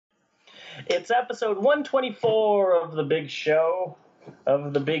It's episode 124 of the Big Show,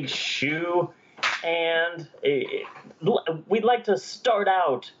 of the Big Shoe, and we'd like to start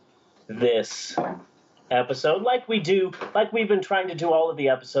out this episode like we've been trying to do all of the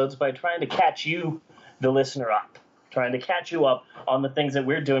episodes, by trying to catch you, the listener, up. Trying to catch you up on the things that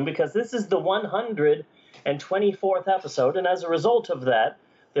we're doing, because this is the 124th episode, and as a result of that,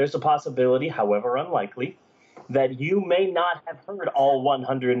 there's a possibility, however unlikely, that you may not have heard all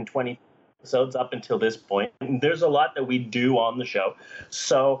 120 episodes up until this point. There's a lot that we do on the show.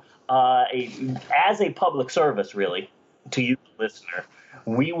 So as a public service, really, to you, the listener,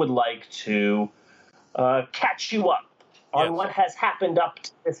 we would like to catch you up on what has happened up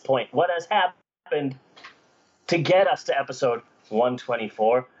to this point. What has happened to get us to episode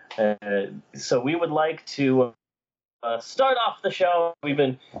 124. So we would like to start off the show we've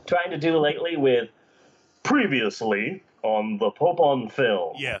been trying to do lately with previously on the Pope on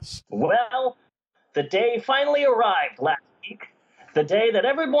Film. Yes. Well, the day finally arrived last week. The day that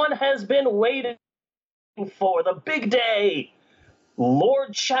everyone has been waiting for. The big day.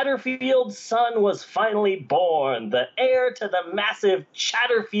 Lord Chatterfield's son was finally born. The heir to the massive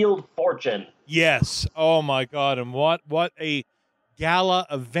Chatterfield fortune. Yes. Oh, my God. And what a gala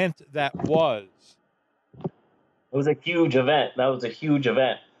event that was. It was a huge event. That was a huge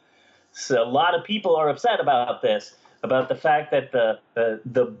event. So a lot of people are upset about this, about the fact that the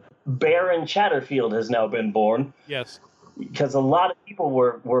Baron Chatterfield has now been born. Yes. Because a lot of people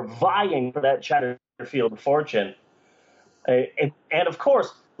were vying for that Chatterfield fortune. And of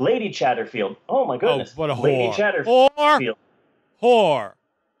course, Lady Chatterfield. Oh, my goodness. Oh, what a whore. Lady Chatterfield. Whore.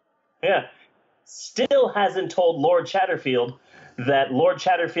 Yeah. Still hasn't told Lord Chatterfield that Lord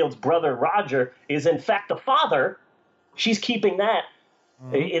Chatterfield's brother Roger is in fact the father. She's keeping that.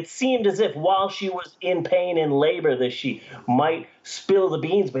 Mm-hmm. It seemed as if while she was in pain and labor that she might spill the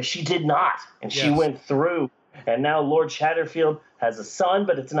beans, but she did not. And she went through. And now Lord Chatterfield has a son,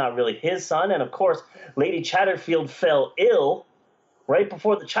 but it's not really his son. And of course, Lady Chatterfield fell ill right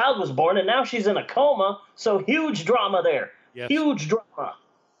before the child was born, and now she's in a coma. So huge drama there. Yes. Huge drama.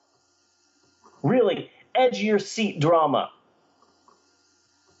 Really edge your seat drama.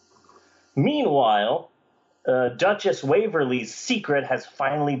 Meanwhile, Duchess Waverly's secret has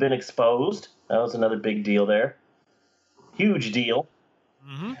finally been exposed. That was another big deal there. Huge deal.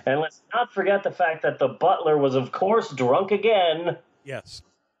 Mm-hmm. And let's not forget the fact that the butler was, of course, drunk again. Yes.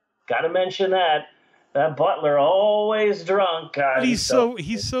 Got to mention that. That butler always drunk. But he's so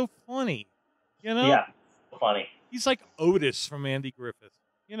funny. You know? Yeah, funny. He's like Otis from Andy Griffith.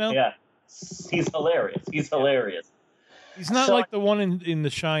 You know? Yeah. He's hilarious. He's hilarious. He's not like the one in The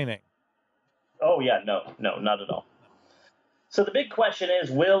Shining. Oh, yeah, no, not at all. So the big question is,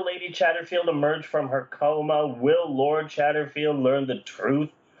 will Lady Chatterfield emerge from her coma? Will Lord Chatterfield learn the truth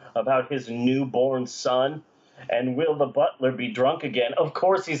about his newborn son? And will the butler be drunk again? Of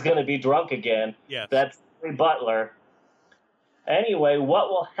course he's going to be drunk again. Yes. That's the butler. Anyway, what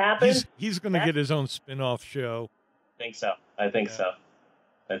will happen? He's going to get his own spin-off show. I think so.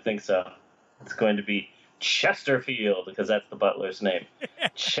 It's going to be Chesterfield, because that's the butler's name.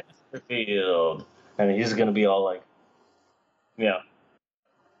 Chesterfield. And he's going to be all like, yeah.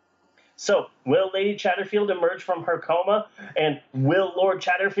 So, will Lady Chatterfield emerge from her coma? And will Lord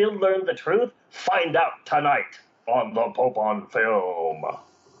Chatterfield learn the truth? Find out tonight on the Pope on Film.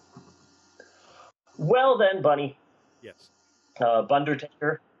 Well then, Bunny. Yes.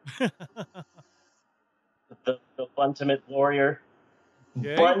 Bundertaker. the ultimate warrior.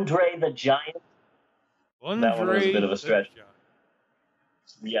 Okay. Bundray the Giant. That one was a bit of a stretch.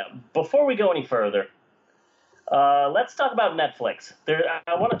 Yeah. Before we go any further, let's talk about Netflix.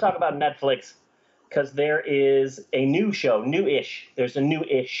 I want to talk about Netflix because there is a new show, new-ish. There's a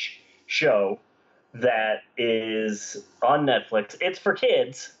new-ish show that is on Netflix. It's for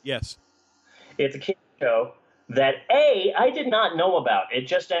kids. Yes. It's a kids show that, A, I did not know about. It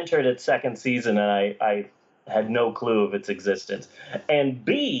just entered its second season, and I had no clue of its existence. And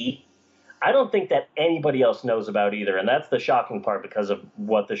B, I don't think that anybody else knows about either, and that's the shocking part because of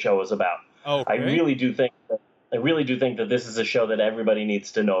what the show is about. Okay. I really do think that this is a show that everybody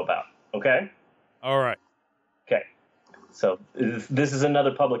needs to know about. Okay? All right. Okay. So this is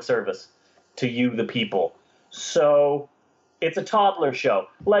another public service to you, the people. So it's a toddler show,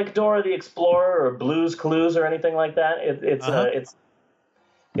 like Dora the Explorer or Blue's Clues or anything like that. It's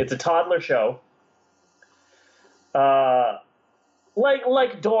a toddler show.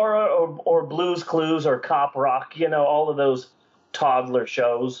 Like Dora or Blue's Clues or Cop Rock, you know, all of those toddler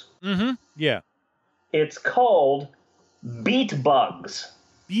shows. Mm-hmm. Yeah. It's called Beat Bugs.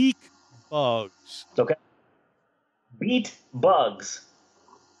 Beak Bugs. Okay. Beat Bugs.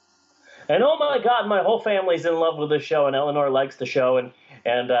 And oh my God, my whole family's in love with the show, and Eleanor likes the show, and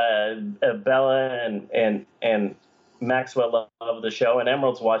Bella and Maxwell love the show, and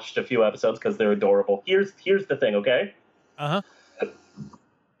Emerald's watched a few episodes because they're adorable. Here's the thing, okay? Uh-huh.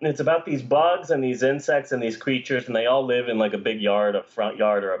 It's about these bugs and these insects and these creatures, and they all live in like a big yard, a front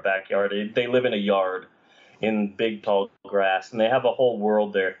yard or a backyard. They live in a yard in big tall grass, and they have a whole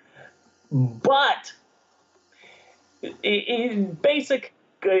world there. But in basic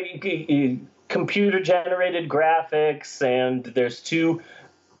computer generated graphics, and there's two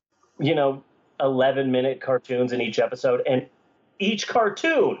 11-minute cartoons in each episode, and each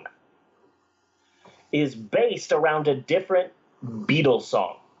cartoon is based around a different Beatles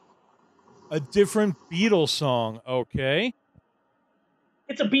song. A different Beatles song, okay.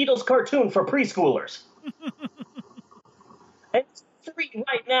 It's a Beatles cartoon for preschoolers. It's free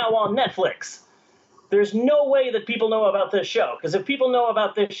right now on Netflix. There's no way that people know about this show, because if people know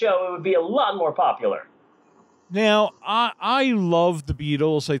about this show, it would be a lot more popular. Now, I love the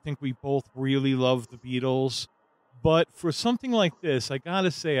Beatles. I think we both really love the Beatles. But for something like this, I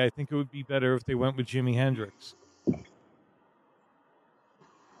gotta say, I think it would be better if they went with Jimi Hendrix.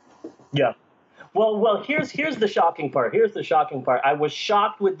 Yeah. Well, here's the shocking part. I was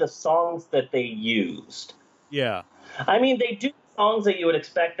shocked with the songs that they used. Yeah. I mean, they do songs that you would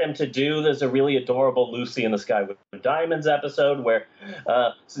expect them to do. There's a really adorable Lucy in the Sky with Diamonds episode where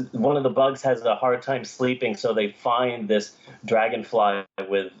one of the bugs has a hard time sleeping, so they find this dragonfly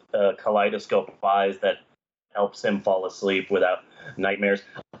with kaleidoscope eyes that helps him fall asleep without nightmares.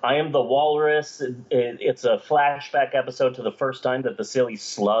 I Am the Walrus. It's a flashback episode to the first time that the silly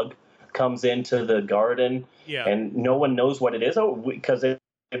slug comes into the garden, Yeah. and no one knows what it is because they've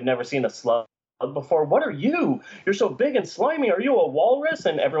never seen a slug before. What are you? You're so big and slimy. Are you a walrus?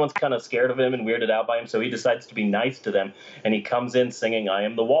 And everyone's kind of scared of him and weirded out by him, so he decides to be nice to them, and he comes in singing I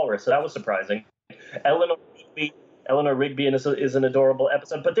Am the Walrus. So that was surprising. Eleanor Rigby is an adorable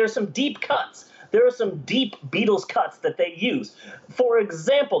episode, but there's some deep cuts. There are some deep Beatles cuts that they use. For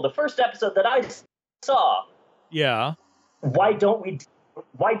example, the first episode that I saw. Yeah. Why don't we do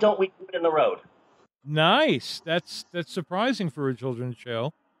it in the road? Nice. That's surprising for a children's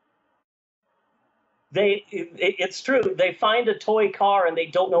show. It's true. They find a toy car and they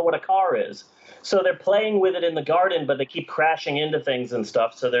don't know what a car is. So they're playing with it in the garden, but they keep crashing into things and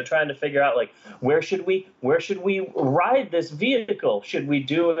stuff. So they're trying to figure out, like, where should we ride this vehicle? Should we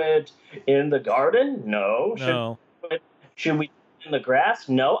do it in the garden? No. Should we do it in the grass?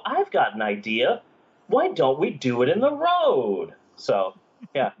 No. I've got an idea. Why don't we do it in the road? So,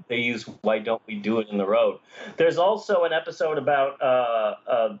 yeah, they use why don't we do it in the road. There's also an episode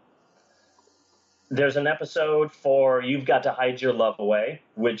about there's an episode for You've Got to Hide Your Love Away,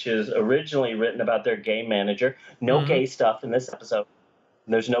 which is originally written about their gay manager. No gay stuff in this episode.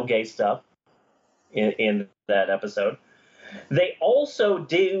 There's no gay stuff in that episode. They also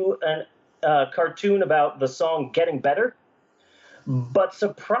do a cartoon about the song Getting Better, but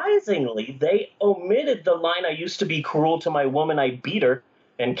surprisingly, they omitted the line, I used to be cruel to my woman, I beat her,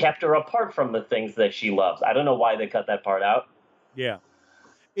 and kept her apart from the things that she loves. I don't know why they cut that part out. Yeah.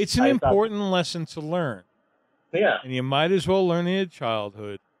 It's an important lesson to learn. Yeah. And you might as well learn it in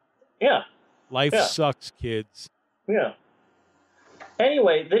childhood. Yeah. Life sucks, kids. Yeah.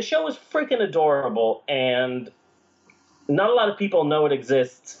 Anyway, this show is freaking adorable, and not a lot of people know it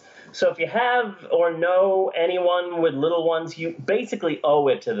exists. So if you have or know anyone with little ones, you basically owe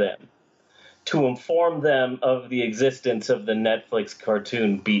it to them to inform them of the existence of the Netflix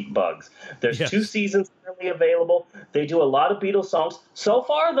cartoon Beat Bugs. There's 2 seasons currently available. They do a lot of Beatles songs. So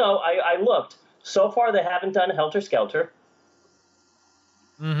far, though, I looked. So far, they haven't done Helter Skelter.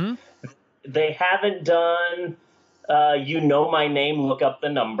 Mm-hmm. They haven't done You Know My Name, Look Up the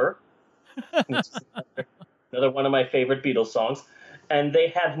Number. Another one of my favorite Beatles songs. And they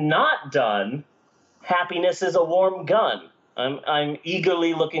have not done Happiness is a Warm Gun. I'm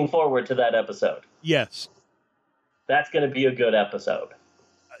eagerly looking forward to that episode. Yes. That's going to be a good episode.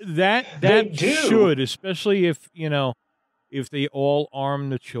 That should, especially if they all arm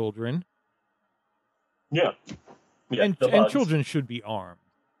the children. Yeah. And children should be armed.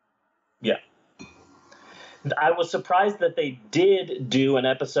 Yeah. I was surprised that they did do an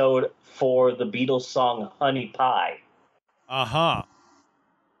episode for the Beatles song Honey Pie. Uh-huh.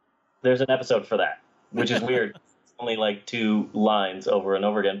 There's an episode for that, which is weird. Only like 2 lines over and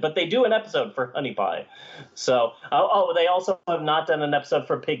over again, but they do an episode for Honey Pie. So, they also have not done an episode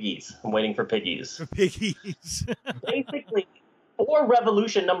for Piggies. I'm waiting for Piggies. For Piggies. Basically, or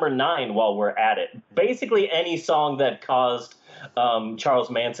Revolution number 9 while we're at it. Basically any song that caused Charles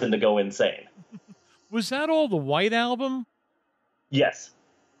Manson to go insane. Was that all the White Album? Yes.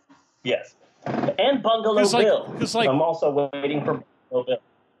 Yes. And Bungalow 'Cause, like- Bill. 'cause, like- I'm also waiting for Bungalow Bill.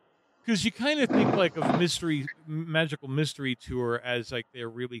 Because you kind of think like of Magical Mystery Tour as like their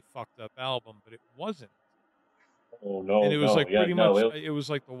really fucked up album, but it wasn't. Oh no! And it was no, like yeah, pretty no, much. It was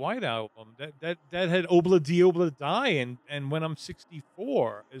like the White Album that had Obla Di Obla Die and When I'm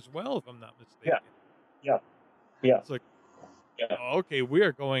 64 as well, if I'm not mistaken. Yeah. It's like, Yeah. oh, okay, we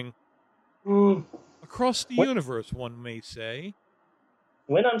are going Mm, across the What- universe, one may say.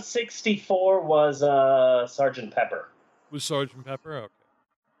 When I'm 64 was Sergeant Pepper, Was Sergeant Pepper? Okay.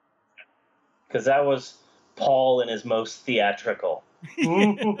 because that was Paul in his most theatrical.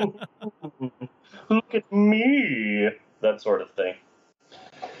 Look at me, that sort of thing.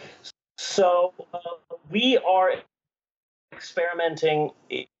 So we are experimenting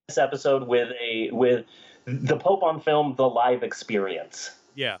in this episode with the Pope on Film, the live experience.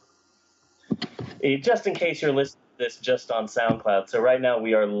 Yeah. Just in case you're listening to this just on SoundCloud. So right now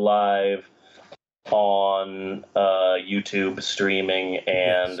we are live on YouTube streaming,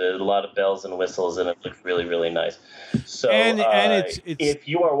 and Yes. a lot of bells and whistles, and it looks really, really nice. So And it's if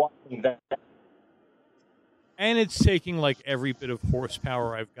you are watching that, and it's taking like every bit of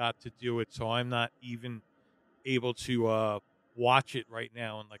horsepower I've got to do it, so I'm not even able to watch it right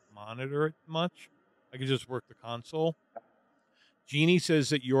now and like monitor it much. I can just work the console. Jeannie says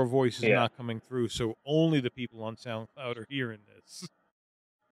that your voice is Yeah. not coming through, so only the people on SoundCloud are hearing this.